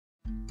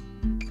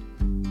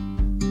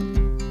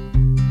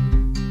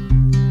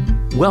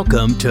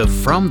Welcome to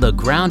From the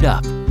Ground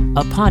Up,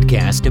 a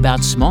podcast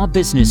about small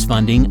business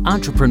funding,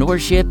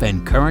 entrepreneurship,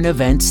 and current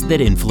events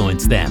that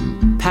influence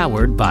them.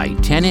 Powered by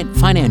Tenet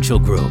Financial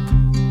Group.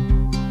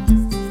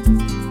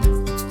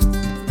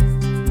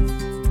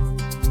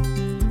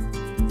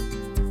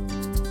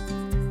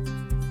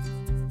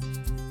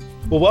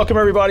 Well, welcome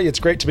everybody. It's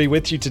great to be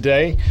with you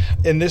today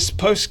in this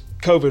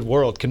post-COVID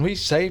world. Can we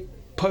say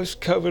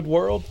post-COVID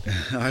world?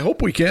 I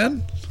hope we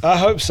can. I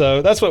hope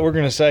so. That's what we're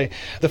going to say.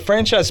 The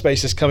franchise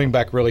space is coming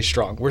back really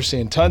strong. We're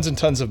seeing tons and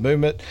tons of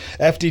movement.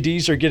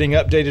 FDDs are getting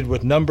updated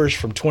with numbers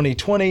from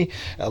 2020.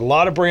 A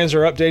lot of brands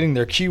are updating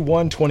their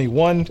Q1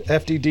 21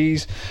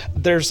 FDDs.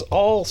 There's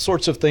all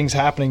sorts of things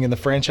happening in the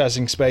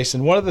franchising space.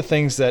 And one of the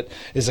things that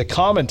is a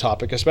common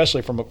topic,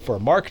 especially for a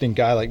marketing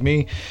guy like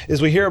me, is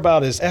we hear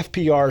about is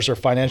FPRs, or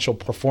financial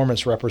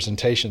performance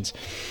representations.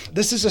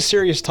 This is a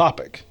serious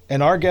topic.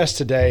 And our guest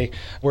today,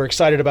 we're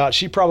excited about.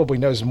 She probably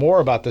knows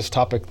more about this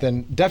topic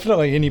than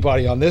definitely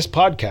anybody on this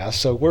podcast.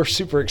 So we're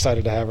super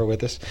excited to have her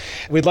with us.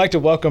 We'd like to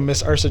welcome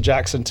Miss Ursa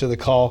Jackson to the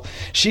call.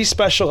 She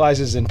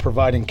specializes in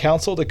providing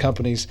counsel to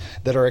companies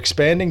that are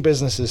expanding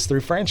businesses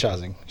through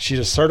franchising. She's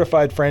a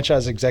certified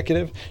franchise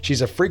executive.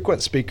 She's a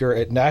frequent speaker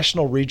at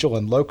national, regional,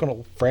 and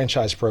local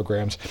franchise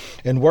programs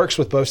and works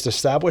with both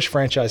established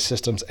franchise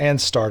systems and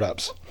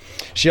startups.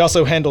 She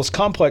also handles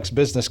complex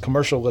business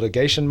commercial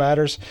litigation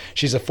matters.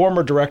 She's a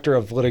former director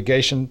of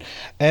litigation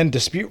and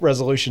dispute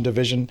resolution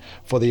division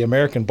for the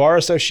American Bar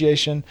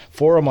Association,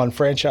 Forum on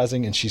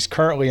Franchising, and she's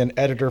currently an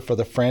editor for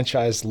the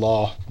Franchise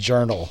Law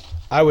Journal.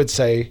 I would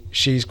say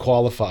she's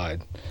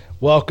qualified.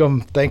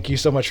 Welcome. Thank you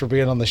so much for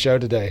being on the show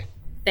today.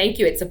 Thank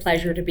you. It's a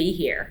pleasure to be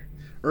here.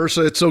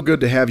 Ursa, it's so good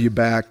to have you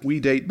back. We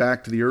date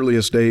back to the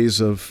earliest days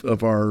of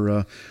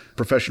our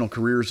professional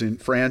careers in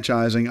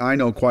franchising. I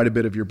know quite a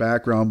bit of your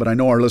background, but I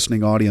know our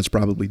listening audience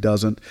probably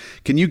doesn't.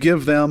 Can you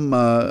give them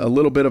a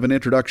little bit of an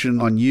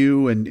introduction on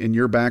you and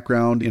your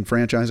background in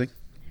franchising?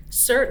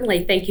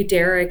 Certainly. Thank you,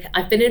 Derek.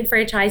 I've been in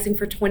franchising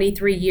for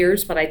 23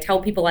 years, but I tell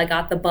people I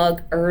got the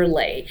bug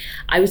early.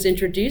 I was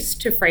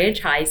introduced to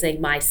franchising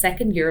my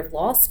second year of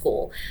law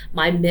school.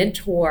 My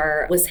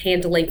mentor was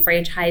handling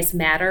franchise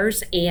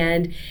matters,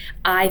 and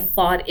I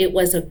thought it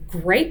was a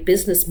great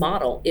business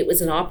model. It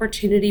was an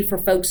opportunity for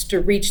folks to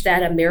reach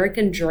that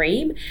American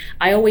dream.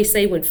 I always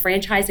say when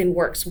franchising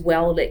works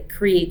well, it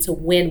creates a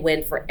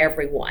win-win for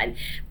everyone.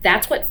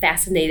 That's what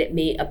fascinated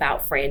me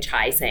about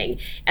franchising.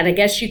 And I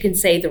guess you can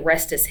say the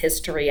rest is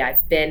history.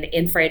 I've been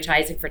in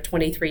franchising for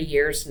 23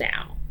 years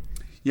now.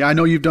 Yeah, I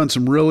know you've done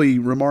some really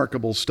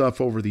remarkable stuff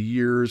over the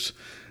years.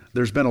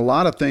 There's been a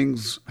lot of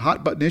things,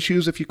 hot button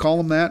issues, if you call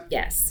them that,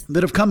 yes,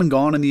 that have come and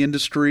gone in the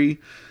industry.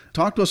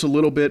 Talk to us a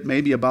little bit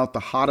maybe about the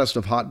hottest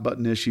of hot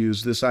button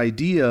issues, this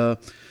idea.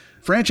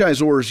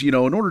 Franchisors,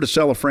 in order to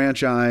sell a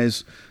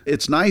franchise,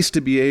 it's nice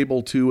to be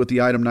able to, with the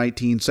item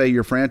 19, say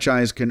your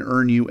franchise can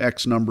earn you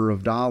X number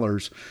of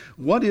dollars.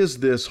 What is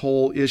this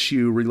whole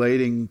issue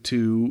relating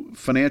to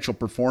financial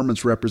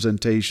performance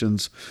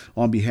representations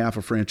on behalf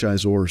of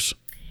franchisors?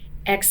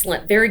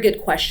 Excellent. Very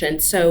good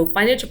question. So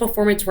financial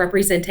performance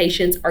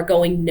representations are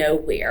going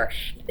nowhere.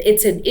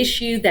 It's an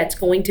issue that's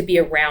going to be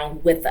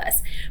around with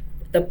us.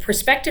 The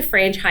prospective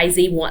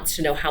franchisee wants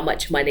to know how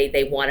much money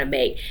they want to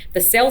make.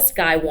 The sales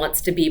guy wants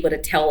to be able to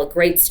tell a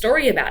great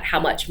story about how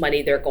much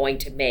money they're going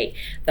to make.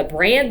 The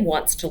brand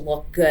wants to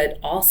look good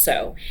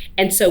also.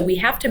 And so we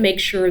have to make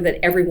sure that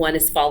everyone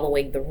is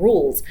following the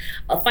rules.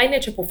 A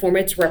financial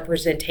performance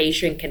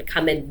representation can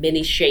come in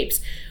many shapes.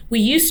 We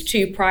used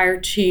to, prior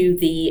to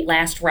the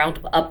last round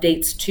of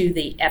updates to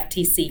the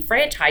FTC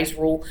franchise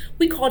rule,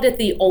 we called it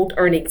the old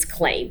earnings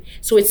claim.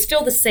 So it's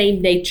still the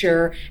same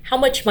nature. How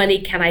much money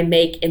can I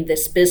make in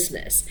this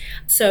business?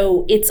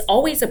 So it's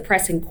always a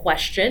pressing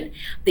question.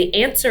 The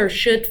answer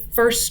should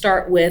first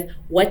start with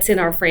what's in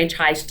our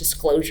franchise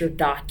disclosure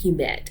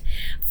document.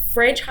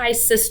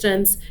 Franchise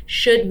systems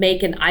should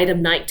make an item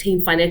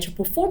 19 financial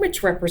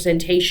performance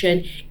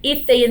representation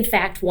if they in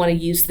fact want to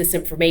use this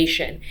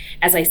information.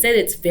 As I said,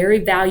 it's very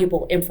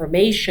valuable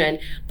information,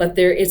 but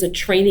there is a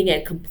training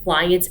and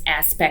compliance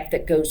aspect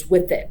that goes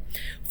with it.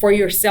 For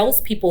your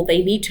salespeople,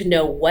 they need to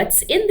know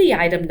what's in the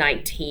item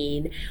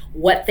 19,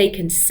 what they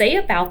can say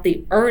about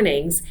the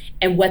earnings,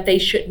 and what they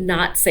should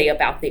not say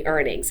about the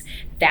earnings.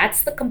 That's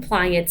the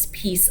compliance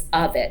piece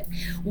of it.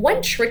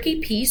 One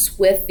tricky piece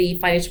with the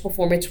financial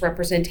performance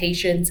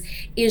representations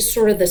is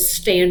sort of the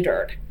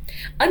standard.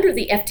 Under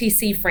the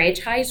FTC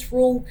franchise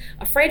rule,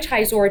 a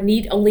franchisor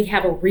need only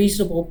have a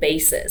reasonable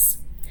basis.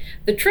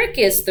 The trick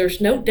is there's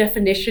no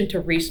definition to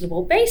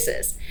reasonable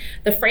basis.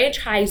 The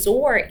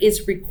franchisor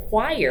is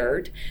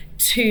required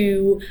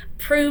to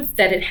prove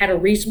that it had a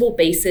reasonable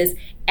basis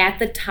at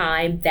the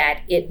time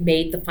that it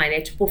made the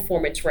financial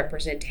performance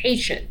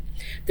representation.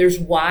 There's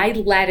wide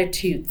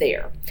latitude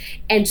there.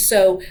 And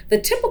so the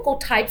typical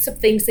types of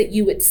things that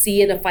you would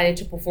see in a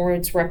financial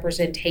performance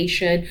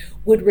representation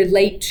would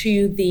relate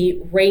to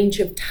the range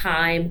of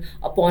time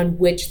upon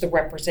which the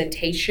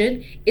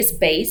representation is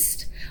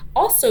based.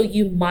 Also,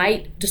 you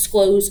might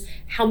disclose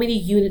how many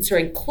units are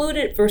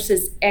included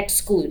versus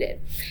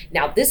excluded.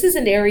 Now, this is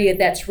an area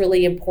that's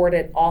really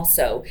important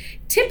also.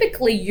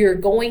 Typically, you're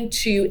going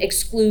to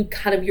exclude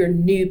kind of your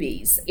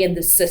newbies in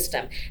the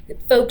system,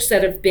 folks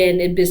that have been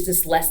in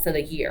business less than a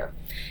year.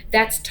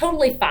 That's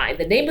totally fine.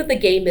 The name of the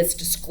game is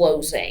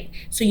disclosing.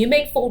 So you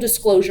make full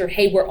disclosure,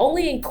 hey, we're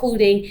only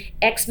including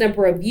X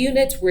number of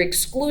units. We're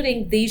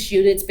excluding these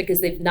units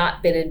because they've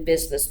not been in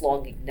business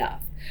long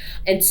enough.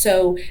 And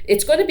so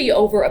it's going to be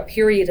over a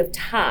period of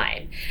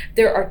time.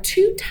 There are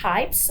two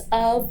types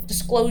of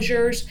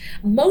disclosures.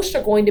 Most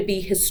are going to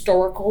be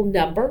historical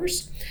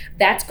numbers.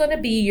 That's going to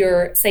be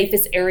your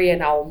safest area,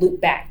 and I'll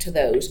loop back to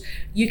those.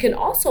 You can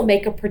also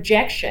make a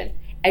projection.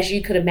 As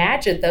you could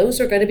imagine, those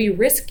are going to be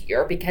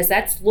riskier because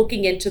that's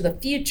looking into the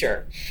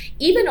future.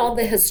 Even on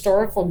the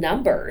historical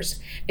numbers,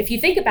 if you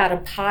think about a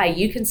pie,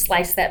 you can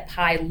slice that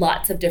pie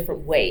lots of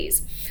different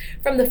ways.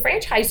 From the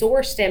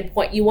franchisor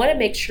standpoint, you want to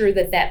make sure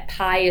that that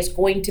pie is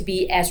going to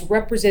be as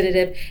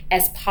representative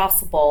as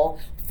possible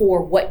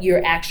for what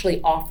you're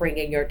actually offering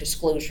in your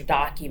disclosure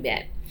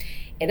document.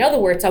 In other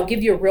words, I'll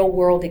give you a real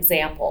world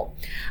example.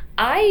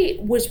 I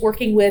was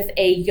working with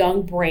a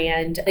young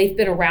brand. They've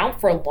been around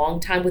for a long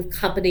time with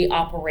company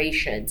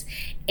operations.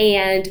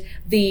 And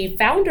the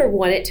founder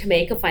wanted to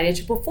make a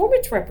financial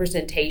performance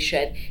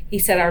representation. He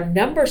said, our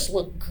numbers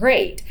look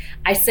great.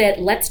 I said,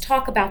 let's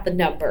talk about the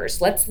numbers.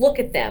 Let's look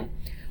at them.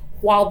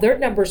 While their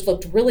numbers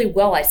looked really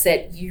well, I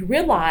said, you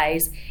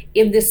realize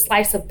in this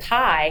slice of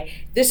pie,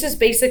 this is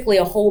basically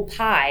a whole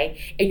pie,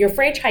 and your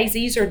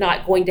franchisees are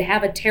not going to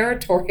have a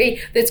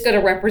territory that's going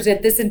to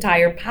represent this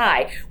entire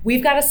pie.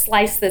 We've got to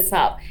slice this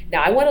up.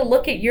 Now, I want to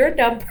look at your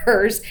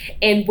numbers,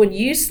 and when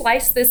you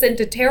slice this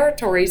into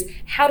territories,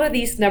 how do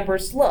these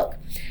numbers look?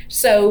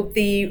 So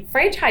the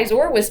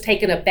franchisor was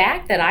taken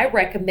aback that I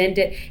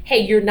recommended, hey,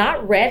 you're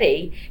not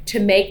ready to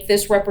make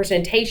this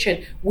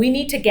representation. We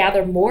need to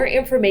gather more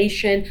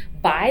information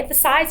by the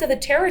size of the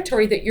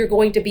territory that you're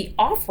going to be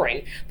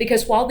offering.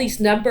 Because while these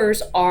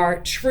numbers are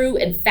true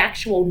and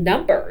factual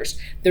numbers,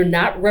 they're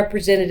not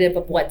representative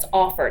of what's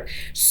offered.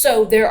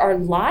 So there are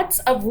lots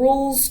of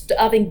rules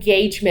of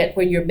engagement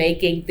when you're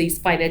making these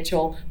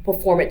financial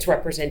performance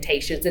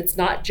representations. It's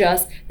not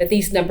just that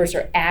these numbers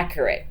are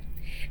accurate.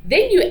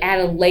 Then you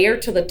add a layer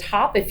to the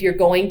top if you're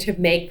going to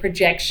make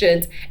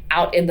projections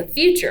out in the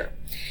future.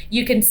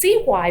 You can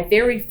see why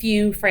very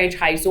few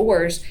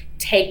franchisors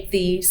take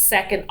the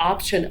second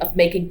option of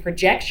making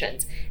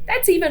projections.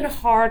 That's even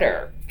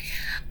harder.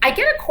 I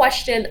get a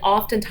question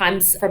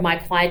oftentimes from my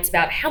clients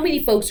about how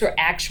many folks are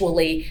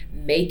actually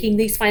making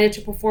these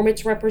financial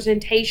performance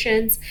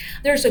representations.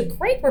 There's a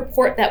great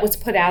report that was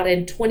put out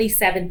in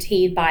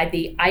 2017 by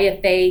the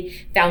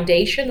IFA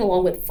Foundation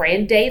along with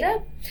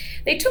FranData.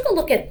 They took a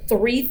look at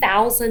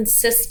 3,000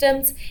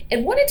 systems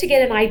and wanted to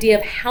get an idea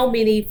of how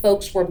many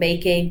folks were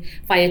making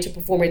financial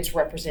performance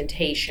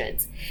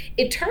representations.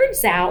 It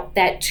turns out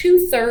that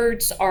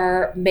 2/3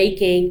 are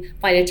making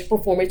financial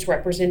performance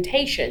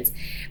representations.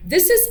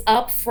 This is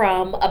up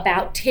from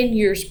about 10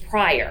 years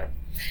prior.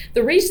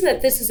 The reason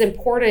that this is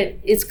important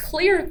is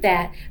clear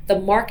that the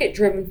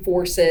market-driven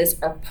forces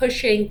are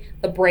pushing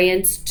the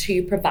brands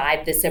to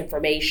provide this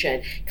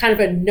information. Kind of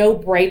a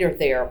no-brainer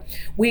there.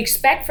 We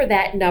expect for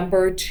that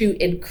number to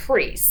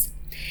increase.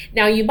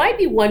 Now, you might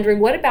be wondering,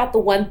 what about the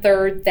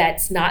 1/3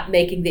 that's not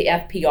making the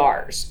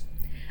FPRs?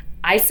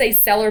 I say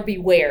seller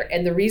beware.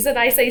 And the reason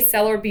I say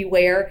seller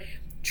beware,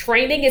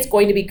 training is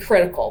going to be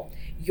critical.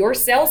 Your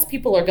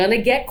salespeople are going to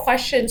get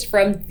questions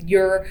from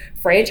your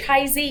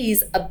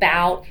franchisees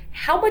about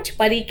how much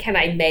money can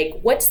I make?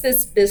 What's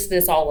this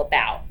business all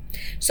about?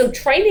 So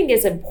training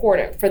is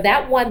important. For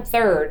that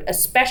 1/3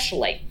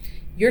 especially,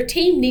 your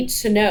team needs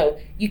to know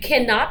you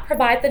cannot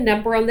provide the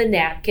number on the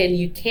napkin.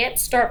 You can't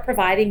start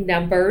providing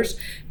numbers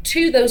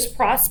to those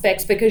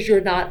prospects because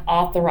you're not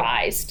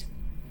authorized.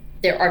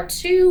 There are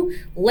 2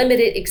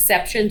 limited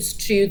exceptions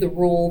to the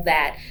rule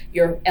that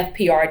your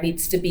FPR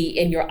needs to be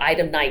in your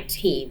item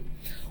 19.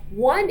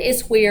 One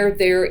is where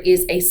there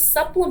is a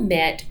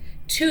supplement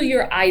to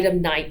your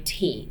item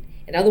 19.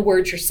 In other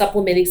words, you're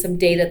supplementing some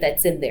data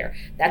that's in there.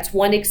 That's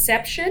one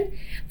exception.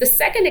 The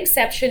second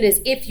exception is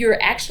if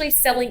you're actually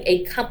selling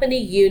a company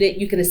unit,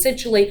 you can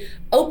essentially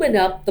open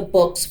up the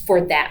books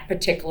for that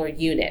particular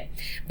unit.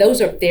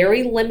 Those are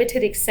very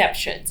limited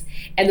exceptions.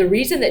 And the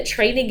reason that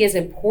training is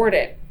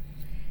important,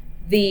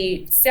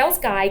 the sales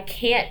guy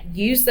can't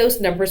use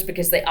those numbers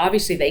because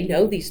they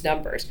know these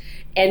numbers,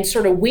 and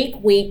sort of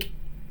wink,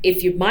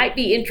 if you might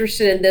be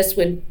interested in this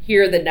one,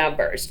 here are the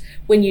numbers,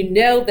 when you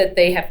know that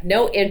they have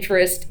no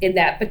interest in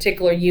that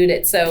particular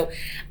unit. So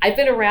I've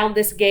been around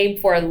this game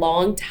for a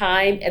long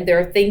time, and there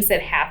are things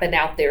that happen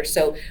out there.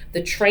 So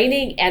the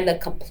training and the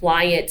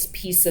compliance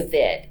piece of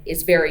it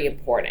is very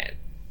important.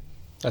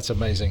 That's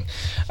amazing.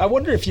 I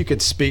wonder if you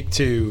could speak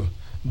to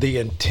the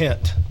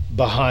intent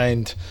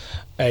behind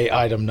a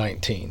item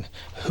 19.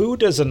 Who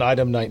does an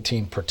item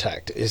 19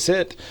 protect? Is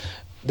it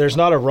There's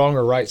not a wrong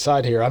or right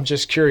side here. I'm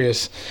just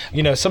curious.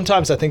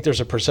 Sometimes I think there's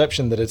a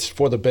perception that it's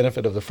for the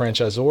benefit of the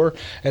franchisor,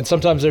 and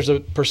sometimes there's a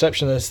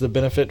perception that it's the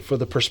benefit for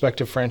the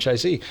prospective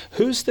franchisee.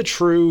 Who's the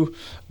true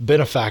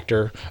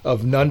benefactor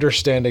of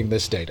understanding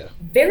this data?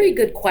 Very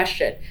good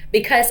question,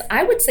 because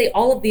I would say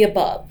all of the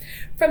above.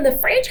 From the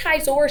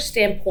franchisor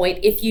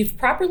standpoint, if you've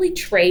properly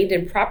trained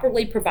and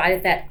properly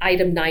provided that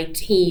item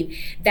 19,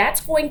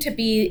 that's going to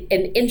be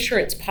an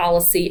insurance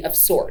policy of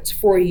sorts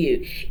for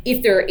you.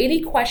 If there are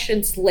any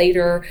questions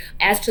later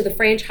as to the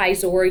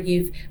franchisor,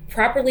 you've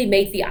properly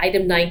made the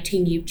item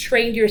 19, you've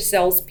trained your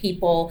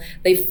salespeople,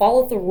 they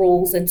followed the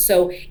rules, and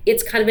so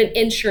it's kind of an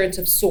insurance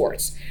of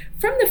sorts.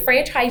 From the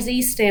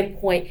franchisee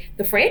standpoint,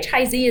 the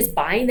franchisee is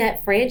buying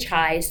that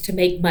franchise to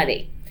make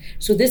money.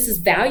 So this is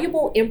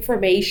valuable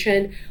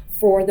information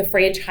for the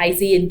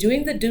franchisee in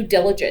doing the due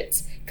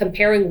diligence,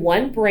 comparing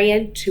one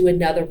brand to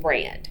another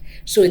brand.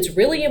 So it's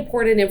really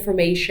important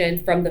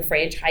information from the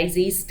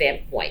franchisee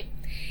standpoint.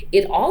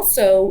 It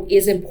also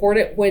is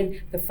important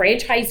when the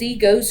franchisee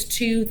goes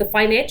to the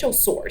financial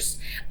source.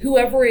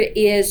 Whoever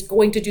is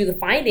going to do the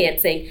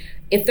financing,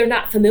 if they're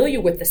not familiar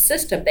with the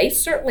system, they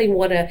certainly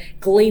want to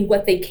glean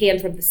what they can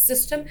from the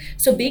system.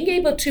 So being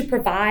able to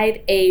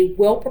provide a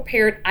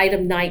well-prepared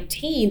item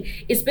 19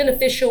 is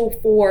beneficial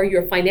for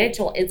your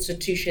financial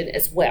institution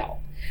as well.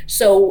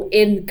 So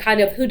in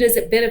kind of who does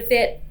it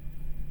benefit,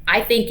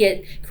 I think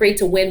it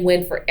creates a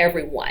win-win for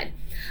everyone.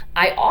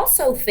 I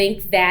also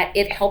think that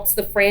it helps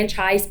the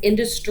franchise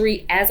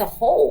industry as a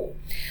whole.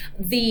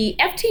 The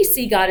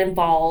FTC got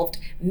involved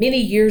many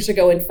years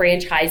ago in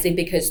franchising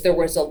because there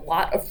was a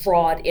lot of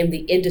fraud in the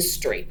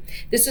industry.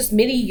 This is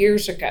many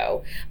years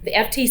ago. The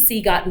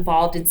FTC got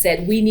involved and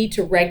said, we need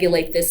to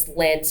regulate this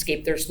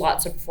landscape. There's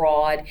lots of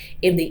fraud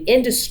in the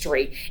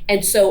industry.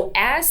 And so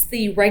as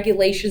the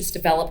regulations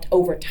developed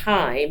over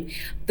time,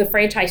 the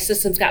franchise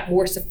systems got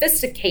more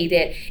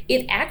sophisticated,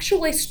 it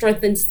actually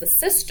strengthens the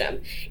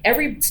system.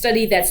 Every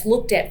study that's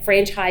looked at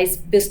franchise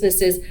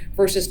businesses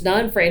versus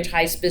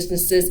non-franchise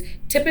businesses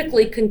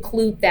typically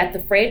conclude that the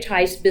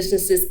franchise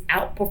businesses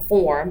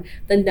outperform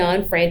the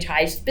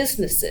non-franchise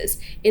businesses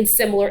in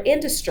similar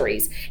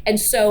industries. And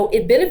so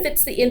it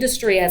benefits the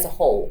industry as a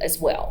whole as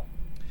well.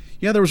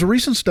 Yeah, there was a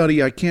recent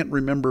study, I can't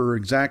remember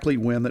exactly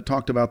when, that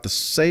talked about the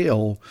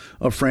sale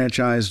of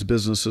franchised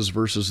businesses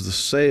versus the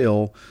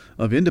sale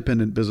of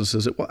independent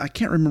businesses. I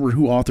can't remember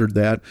who authored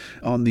that.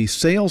 On the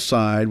sales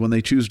side, when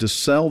they choose to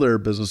sell their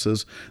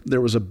businesses,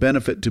 there was a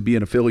benefit to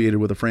being affiliated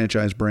with a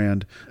franchise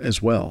brand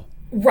as well.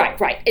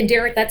 Right. And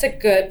Derek, that's a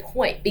good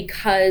point,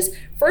 because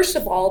first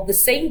of all, the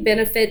same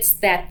benefits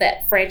that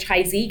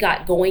franchisee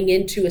got going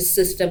into a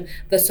system,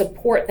 the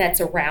support that's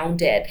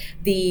around it,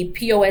 the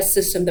POS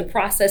system, the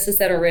processes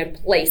that are in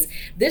place.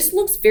 This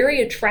looks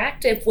very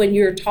attractive when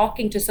you're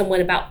talking to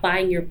someone about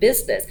buying your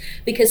business,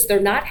 because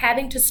they're not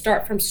having to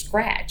start from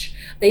scratch.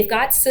 They've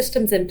got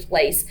systems in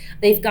place.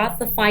 They've got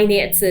the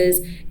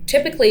finances.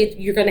 Typically,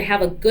 you're going to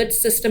have a good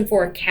system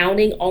for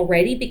accounting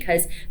already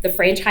because the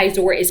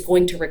franchisor is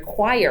going to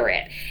require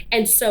it.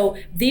 And so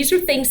these are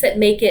things that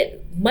make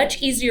it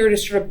much easier to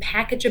sort of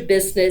package a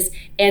business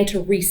and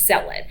to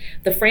resell it.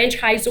 The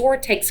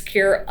franchisor takes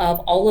care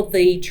of all of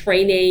the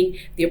training,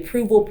 the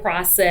approval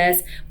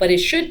process, but it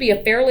should be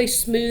a fairly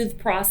smooth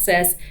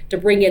process to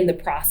bring in the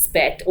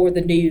prospect or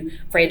the new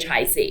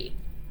franchisee.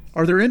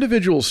 Are there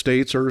individual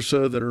states,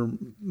 Ursa, that are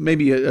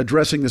maybe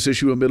addressing this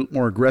issue a bit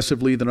more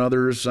aggressively than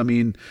others? I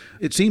mean,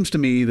 it seems to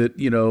me that,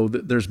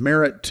 that there's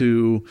merit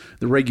to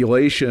the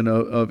regulation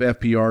of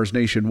FPRs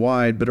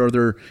nationwide, but are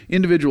there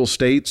individual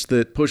states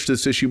that push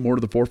this issue more to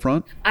the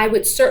forefront? I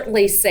would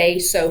certainly say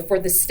so. For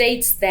the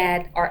states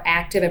that are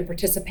active and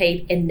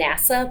participate in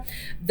NASA,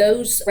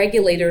 those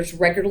regulators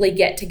regularly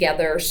get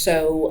together.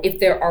 So if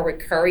there are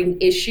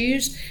recurring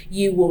issues,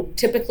 you will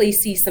typically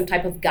see some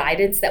type of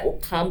guidance that will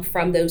come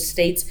from those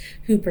states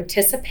who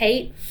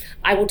participate.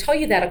 I will tell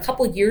you that a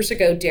couple of years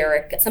ago,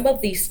 Derek, some of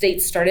these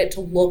states started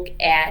to look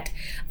at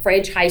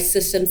franchise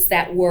systems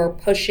that were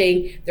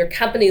pushing their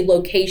company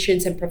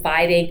locations and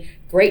providing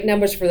great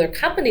numbers for their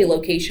company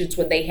locations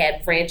when they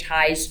had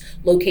franchise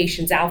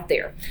locations out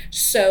there.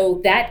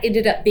 So that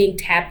ended up being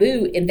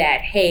taboo in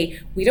that, hey,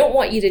 we don't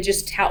want you to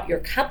just tout your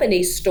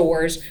company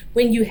stores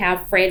when you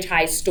have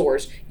franchise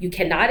stores. You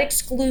cannot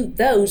exclude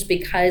those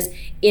because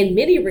in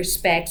many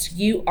respects,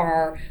 you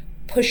are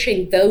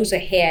pushing those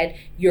ahead.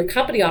 Your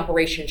company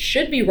operations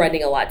should be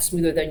running a lot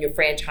smoother than your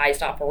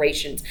franchised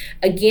operations.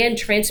 Again,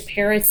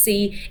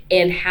 transparency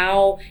and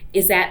how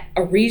is that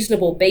a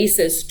reasonable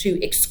basis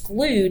to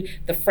exclude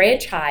the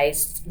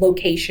franchise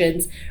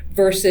locations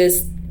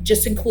versus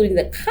just including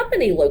the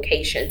company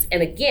locations.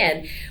 And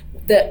again,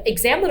 the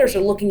examiners are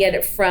looking at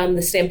it from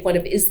the standpoint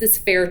of, is this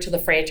fair to the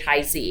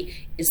franchisee?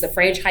 Is the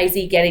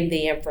franchisee getting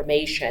the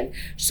information?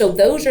 So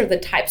those are the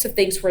types of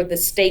things where the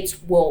states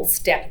will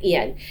step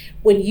in.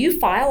 When you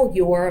file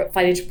your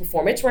financial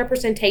performance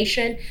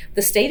representation,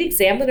 the state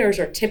examiners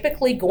are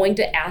typically going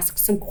to ask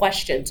some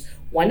questions.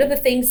 One of the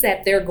things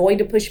that they're going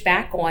to push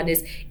back on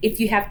is if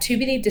you have too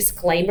many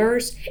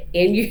disclaimers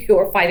in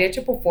your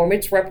financial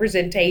performance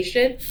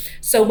representation,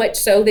 so much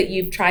so that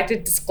you've tried to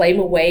disclaim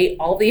away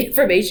all the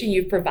information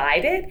you've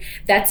provided,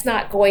 that's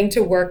not going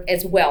to work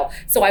as well.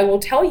 So I will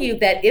tell you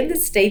that in the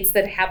states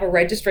that have a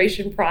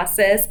registration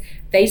process,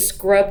 they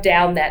scrub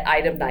down that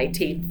item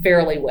 19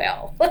 fairly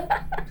well.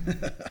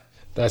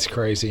 That's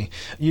crazy.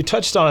 You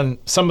touched on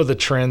some of the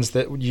trends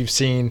that you've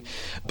seen,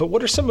 but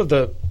what are some of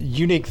the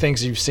unique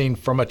things you've seen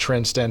from a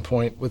trend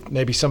standpoint with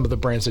maybe some of the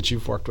brands that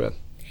you've worked with?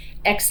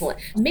 Excellent.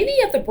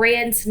 Many of the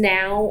brands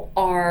now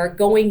are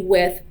going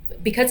with,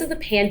 because of the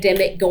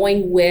pandemic,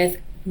 going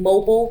with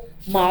mobile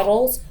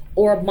models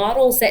or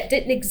models that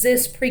didn't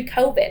exist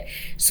pre-COVID.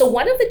 So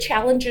one of the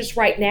challenges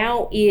right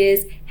now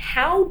is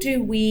how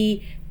do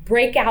we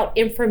break out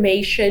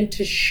information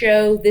to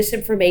show this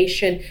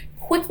information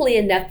quickly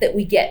enough that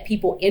we get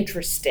people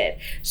interested.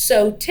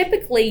 So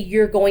typically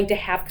you're going to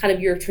have kind of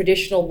your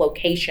traditional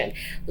location.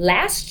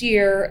 Last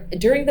year,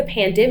 during the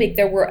pandemic,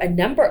 there were a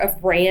number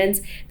of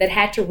brands that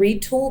had to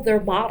retool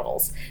their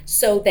models.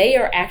 So they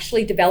are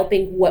actually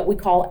developing what we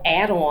call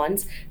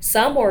add-ons.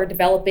 Some are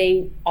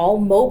developing all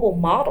mobile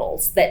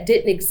models that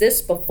didn't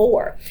exist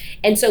before.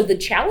 And so the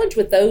challenge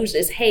with those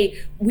is,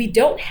 hey, we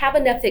don't have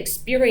enough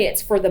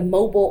experience for the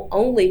mobile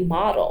only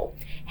model.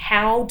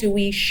 How do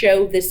we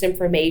show this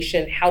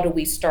information? How do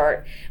we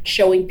start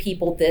showing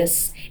people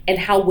this and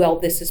how well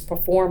this is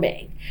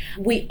performing?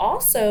 We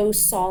also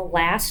saw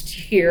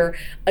last year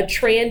a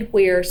trend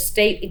where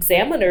state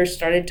examiners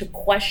started to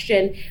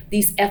question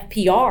these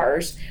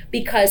FPRs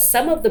because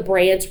some of the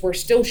brands were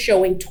still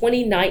showing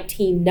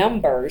 2019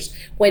 numbers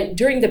when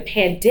during the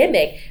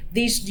pandemic,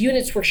 these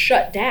units were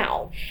shut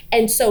down.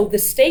 And so the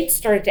state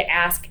started to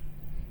ask,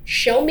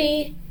 show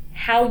me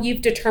how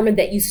you've determined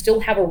that you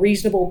still have a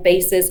reasonable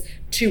basis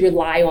to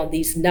rely on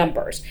these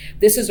numbers.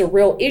 This is a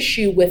real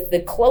issue with the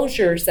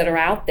closures that are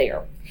out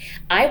there.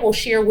 I will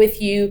share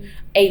with you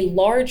a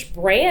large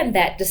brand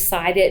that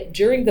decided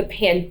during the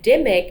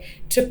pandemic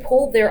to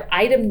pull their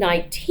item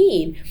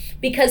 19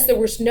 because there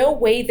was no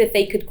way that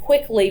they could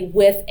quickly,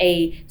 with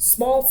a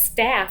small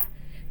staff,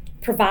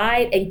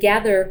 provide and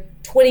gather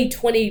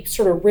 2020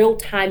 sort of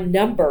real-time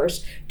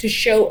numbers to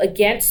show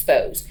against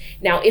those.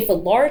 Now, if a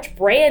large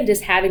brand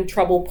is having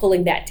trouble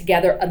pulling that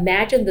together,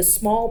 imagine the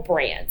small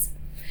brands.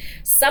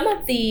 Some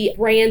of the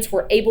brands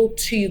were able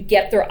to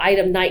get their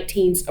item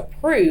 19s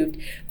approved.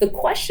 The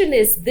question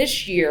is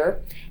this year,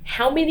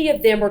 how many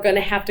of them are going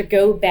to have to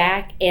go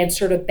back and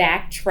sort of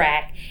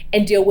backtrack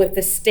and deal with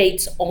the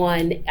states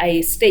on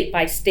a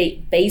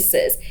state-by-state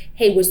basis?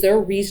 Hey, was there a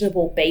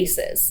reasonable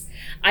basis?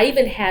 I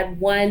even had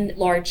one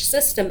large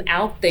system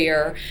out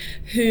there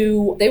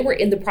who they were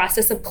in the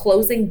process of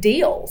closing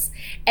deals.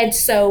 And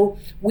so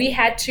we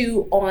had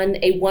to, on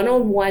a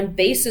one-on-one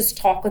basis,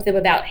 talk with them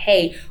about,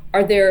 hey,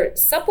 are there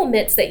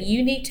supplements that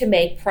you need to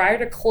make prior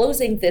to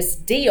closing this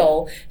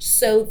deal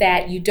so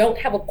that you don't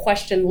have a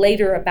question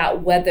later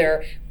about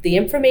whether the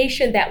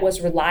information that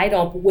was relied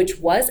on, which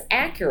was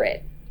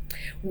accurate,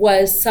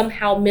 was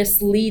somehow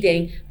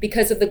misleading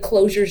because of the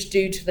closures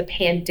due to the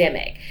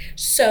pandemic.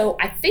 So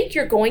I think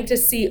you're going to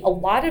see a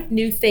lot of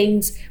new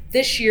things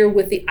this year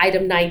with the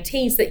item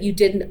 19s that you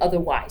didn't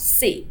otherwise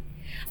see.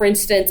 For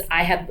instance,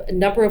 I have a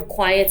number of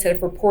clients that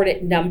have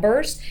reported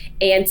numbers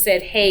and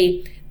said,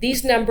 hey,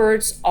 these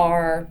numbers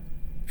are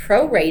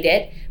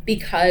prorated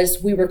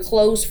because we were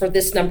closed for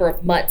this number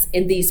of months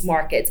in these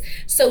markets.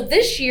 So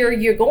this year,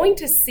 you're going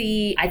to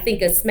see, I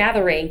think, a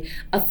smattering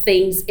of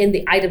things in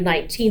the item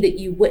 19 that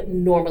you wouldn't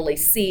normally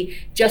see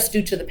just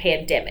due to the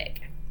pandemic.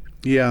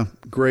 Yeah,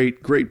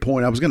 great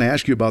point. I was going to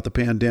ask you about the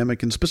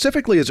pandemic and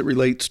specifically as it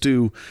relates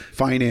to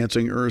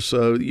financing,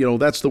 Ursa. You know,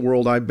 that's the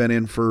world I've been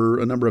in for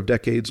a number of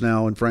decades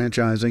now in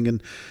franchising.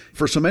 And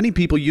for so many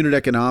people, unit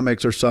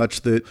economics are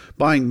such that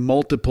buying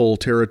multiple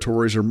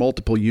territories or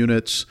multiple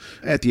units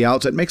at the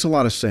outset makes a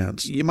lot of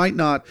sense. You might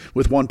not,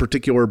 with one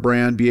particular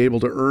brand, be able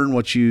to earn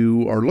what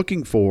you are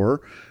looking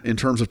for in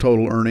terms of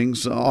total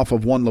earnings off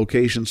of one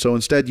location. So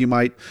instead, you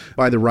might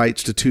buy the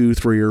rights to 2,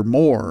 3, or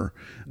more.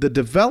 The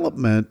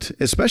development,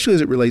 especially as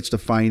it relates to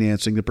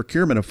financing, the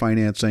procurement of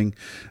financing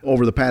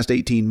over the past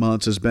 18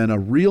 months has been a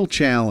real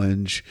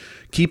challenge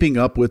keeping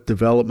up with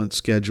development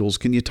schedules.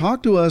 Can you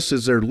talk to us?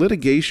 Is there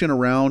litigation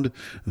around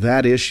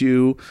that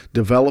issue,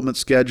 development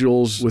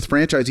schedules, with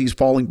franchisees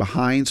falling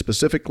behind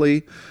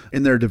specifically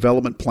in their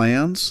development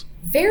plans?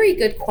 Very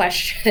good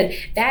question.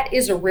 That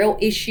is a real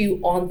issue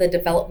on the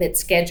development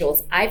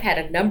schedules. I've had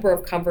a number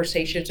of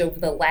conversations over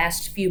the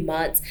last few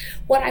months.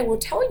 What I will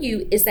tell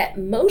you is that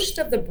most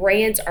of the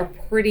brands are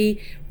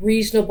pretty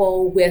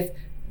reasonable with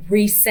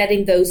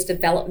resetting those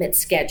development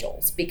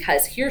schedules,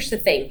 because here's the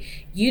thing,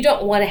 you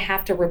don't want to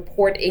have to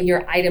report in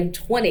your item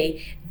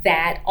 20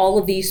 that all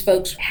of these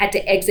folks had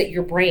to exit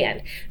your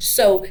brand.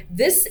 So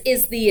this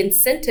is the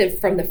incentive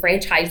from the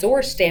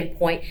franchisor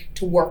standpoint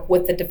to work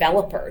with the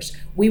developers.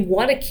 We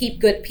want to keep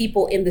good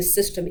people in the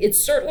system.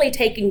 It's certainly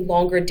taking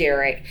longer,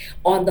 Derek,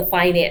 on the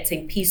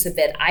financing piece of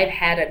it. I've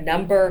had a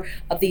number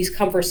of these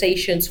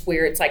conversations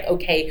where it's like,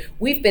 okay,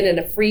 we've been in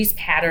a freeze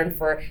pattern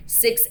for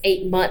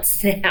 6-8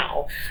 months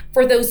now.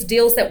 For those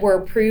deals that were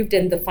approved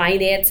and the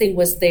financing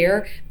was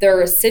there,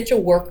 they're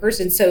essential workers.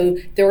 And so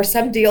there were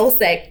some deals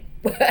that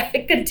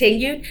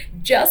continued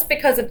just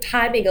because of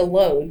timing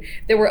alone.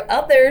 There were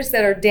others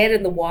that are dead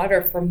in the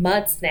water for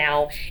months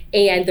now,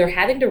 and they're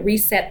having to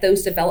reset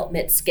those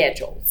development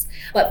schedules.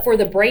 But for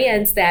the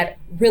brands that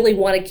really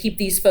want to keep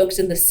these folks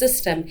in the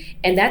system,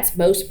 and that's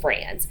most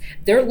brands,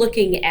 they're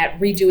looking at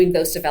redoing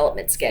those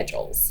development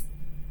schedules.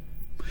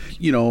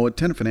 You know, at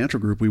Tenet Financial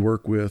Group, we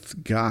work with,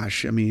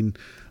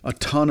 a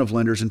ton of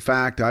lenders. In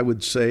fact, I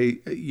would say,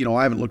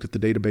 I haven't looked at the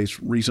database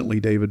recently,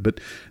 David,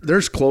 but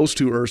there's close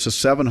to, Ursa,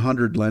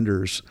 700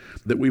 lenders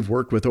that we've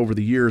worked with over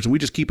the years. And we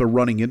just keep a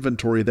running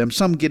inventory of them.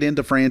 Some get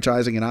into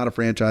franchising and out of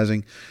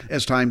franchising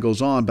as time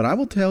goes on. But I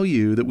will tell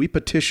you that we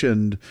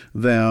petitioned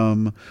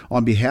them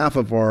on behalf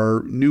of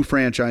our new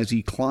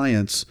franchisee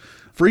clients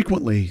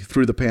frequently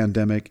through the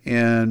pandemic.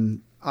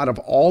 And out of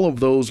all of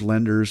those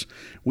lenders,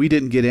 we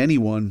didn't get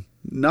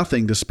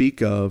nothing to speak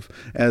of,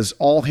 as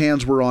all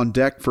hands were on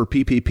deck for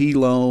PPP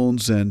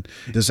loans and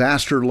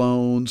disaster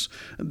loans.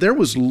 There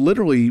was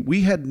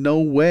we had no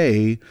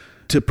way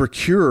to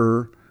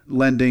procure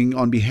lending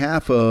on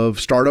behalf of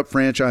startup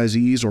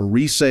franchisees or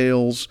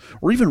resales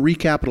or even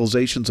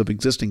recapitalizations of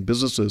existing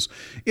businesses.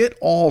 It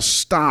all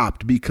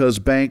stopped because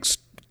banks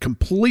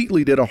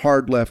completely did a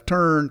hard left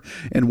turn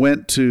and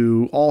went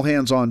to all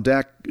hands on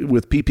deck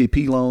with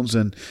PPP loans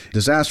and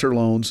disaster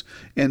loans.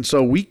 And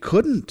so we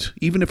couldn't,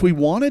 even if we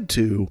wanted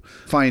to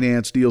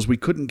finance deals, we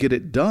couldn't get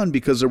it done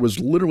because there was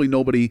literally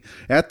nobody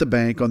at the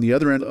bank on the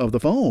other end of the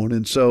phone.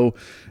 And so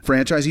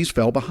franchisees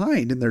fell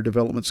behind in their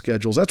development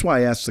schedules. That's why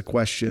I asked the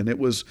question. It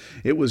was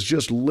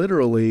just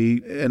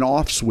literally an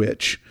off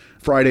switch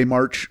Friday,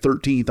 March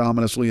 13th,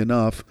 ominously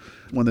enough,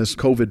 when this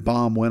COVID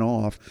bomb went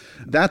off.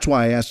 That's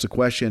why I asked the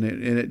question,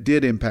 and it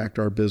did impact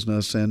our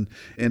business, and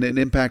it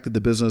impacted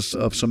the business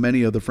of so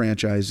many of the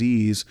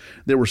franchisees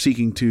that were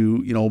seeking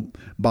to,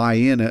 buy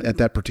in at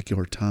that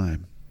particular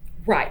time.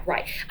 Right.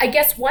 I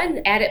guess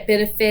one added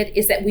benefit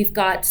is that we've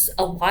got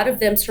a lot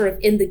of them sort of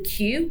in the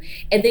queue,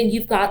 and then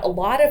you've got a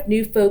lot of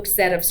new folks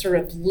that have sort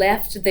of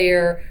left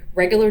their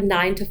regular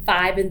 9 to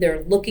 5 and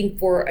they're looking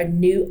for a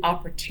new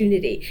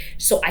opportunity.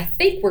 So I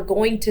think we're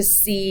going to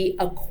see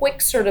a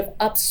quick sort of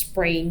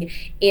upspring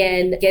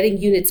in getting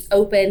units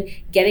open,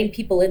 getting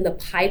people in the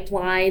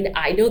pipeline.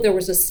 I know there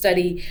was a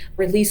study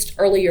released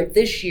earlier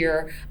this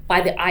year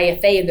by the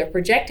IFA, and they're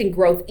projecting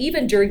growth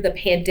even during the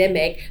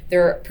pandemic.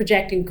 They're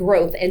projecting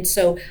growth. And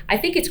so I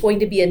think it's going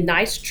to be a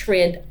nice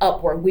trend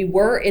upward. We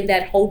were in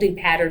that holding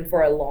pattern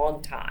for a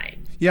long time.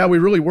 Yeah, we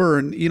really were.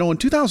 And, in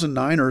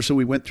 2009 or so,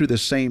 we went through the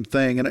same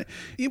thing. And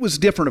it was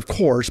different, of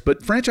course,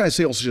 but franchise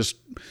sales just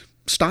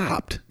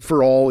stopped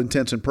for all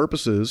intents and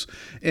purposes.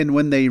 And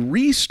when they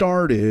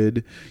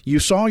restarted, you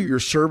saw your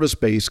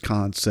service-based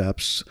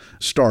concepts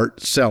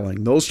start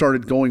selling. Those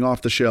started going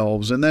off the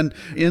shelves. And then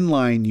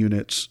inline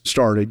units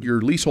started.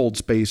 Your leasehold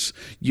space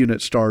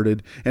unit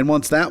started. And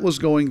once that was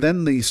going,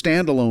 then the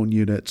standalone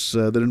units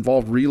that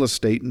involved real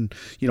estate and,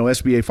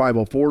 SBA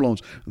 504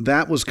 loans,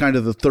 that was kind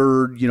of the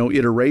third,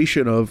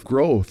 iteration of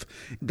growth.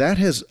 That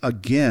has,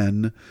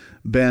 again,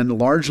 been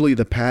largely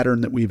the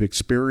pattern that we've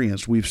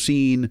experienced. We've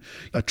seen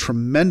a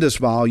tremendous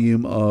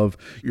volume of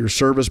your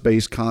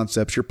service-based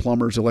concepts, your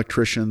plumbers,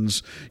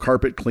 electricians,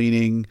 carpet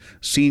cleaning,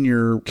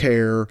 senior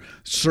care,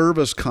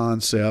 service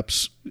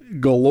concepts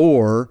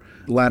galore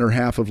latter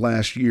half of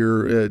last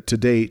year to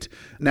date.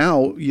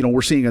 Now,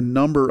 we're seeing a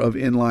number of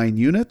inline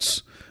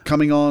units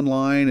coming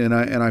online, and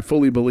I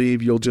fully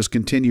believe you'll just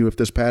continue, if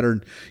this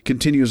pattern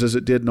continues as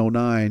it did in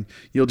 2009,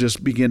 you'll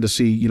just begin to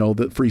see,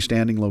 the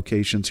freestanding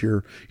locations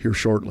here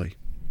shortly.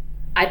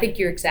 I think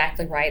you're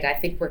exactly right. I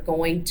think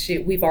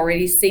we've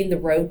already seen the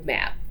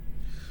roadmap.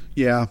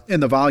 Yeah,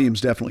 and the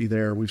volume's definitely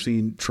there. We've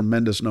seen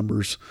tremendous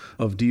numbers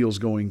of deals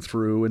going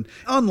through. And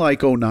unlike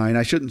 2009,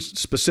 I shouldn't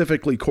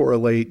specifically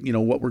correlate,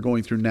 what we're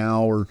going through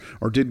now or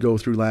did go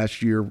through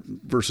last year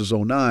versus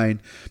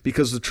 2009,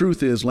 because the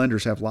truth is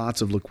lenders have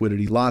lots of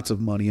liquidity, lots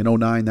of money. In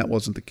 2009, that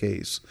wasn't the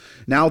case.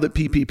 Now that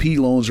PPP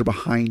loans are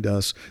behind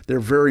us, they're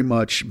very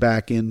much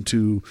back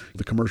into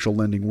the commercial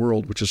lending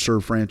world, which has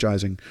served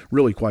franchising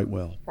really quite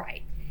well.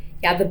 Right.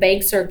 Yeah, the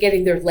banks are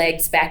getting their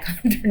legs back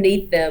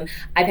underneath them.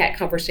 I've had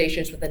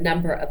conversations with a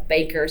number of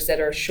bankers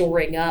that are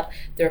shoring up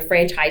their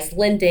franchise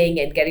lending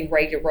and getting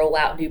ready to roll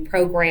out new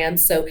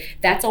programs. So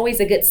that's always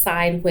a good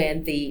sign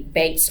when the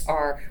banks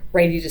are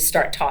ready to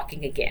start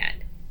talking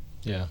again.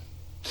 Yeah.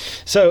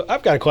 So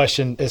I've got a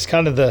question. It's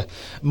kind of the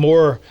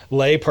more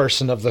lay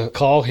person of the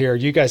call here.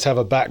 You guys have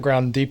a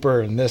background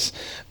deeper in this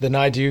than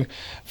I do.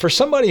 For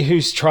somebody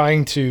who's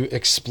trying to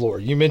explore,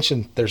 you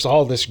mentioned there's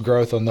all this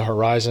growth on the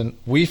horizon.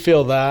 We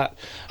feel that.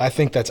 I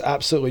think that's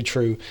absolutely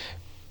true.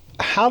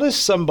 How does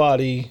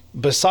somebody,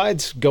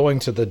 besides going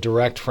to the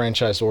direct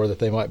franchisor that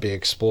they might be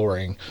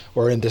exploring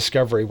or in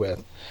discovery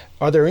with,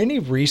 are there any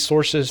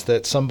resources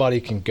that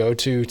somebody can go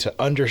to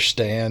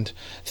understand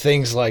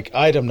things like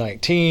Item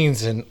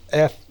 19s and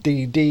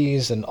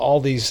FDDs and all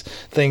these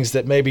things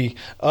that maybe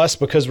us,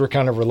 because we're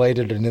kind of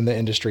related and in the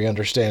industry,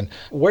 understand?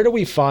 Where do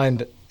we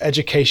find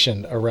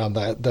education around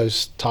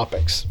those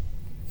topics?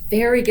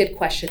 Very good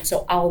question.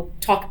 So I'll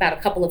talk about a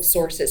couple of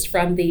sources.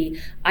 From the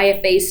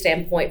IFA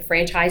standpoint,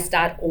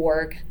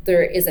 franchise.org,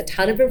 there is a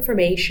ton of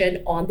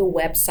information on the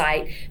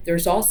website.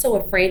 There's also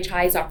a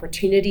franchise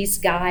opportunities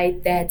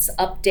guide that's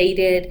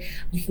updated.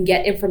 You can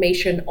get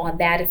information on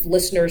that if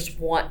listeners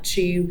want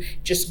to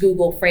just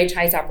Google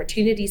franchise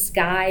opportunities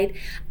guide.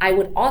 I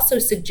would also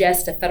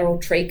suggest a Federal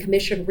Trade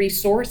Commission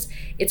resource.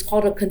 It's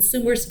called A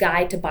Consumer's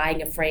Guide to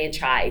Buying a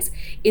Franchise.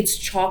 It's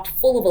chock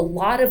full of a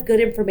lot of good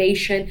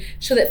information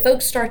so that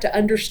folks start to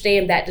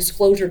understand that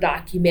disclosure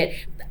document.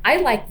 I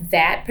like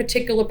that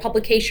particular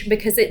publication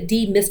because it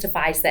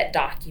demystifies that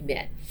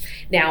document.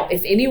 Now,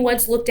 if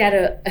anyone's looked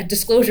at a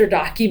disclosure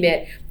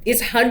document,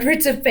 it's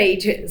hundreds of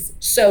pages.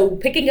 So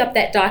picking up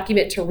that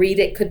document to read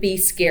it could be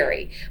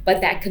scary.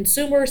 But that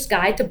Consumer's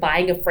Guide to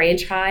Buying a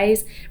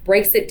Franchise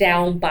breaks it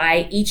down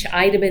by each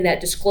item in that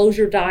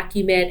disclosure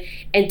document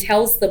and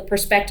tells the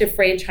prospective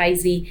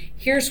franchisee,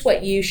 here's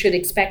what you should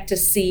expect to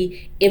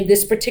see in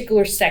this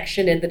particular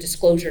section in the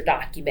disclosure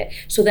document.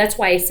 So that's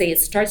why I say it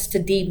starts to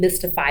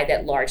demystify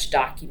that large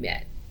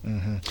document.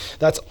 Mm-hmm.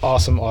 That's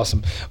awesome.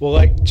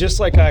 Well,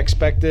 just like I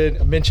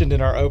mentioned in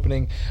our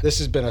opening, this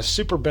has been a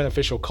super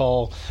beneficial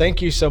call.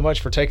 Thank you so much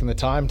for taking the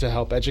time to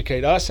help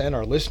educate us and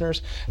our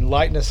listeners,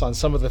 enlighten us on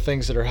some of the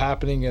things that are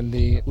happening in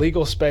the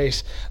legal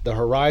space, the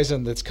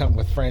horizon that's come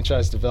with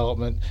franchise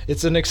development.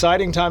 It's an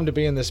exciting time to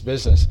be in this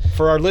business.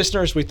 For our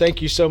listeners, we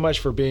thank you so much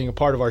for being a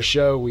part of our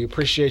show. We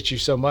appreciate you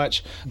so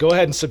much. Go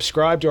ahead and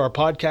subscribe to our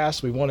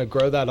podcast. We want to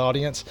grow that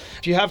audience.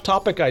 If you have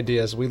topic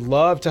ideas, we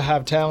love to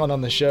have talent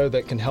on the show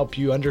that can help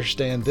you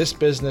understand this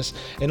business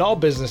and all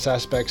business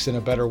aspects in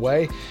a better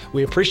way.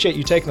 We appreciate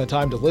you taking the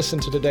time to listen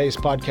to today's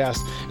podcast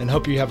and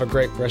hope you have a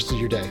great rest of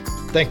your day.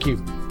 Thank you.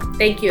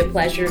 Thank you. A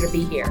pleasure to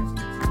be here.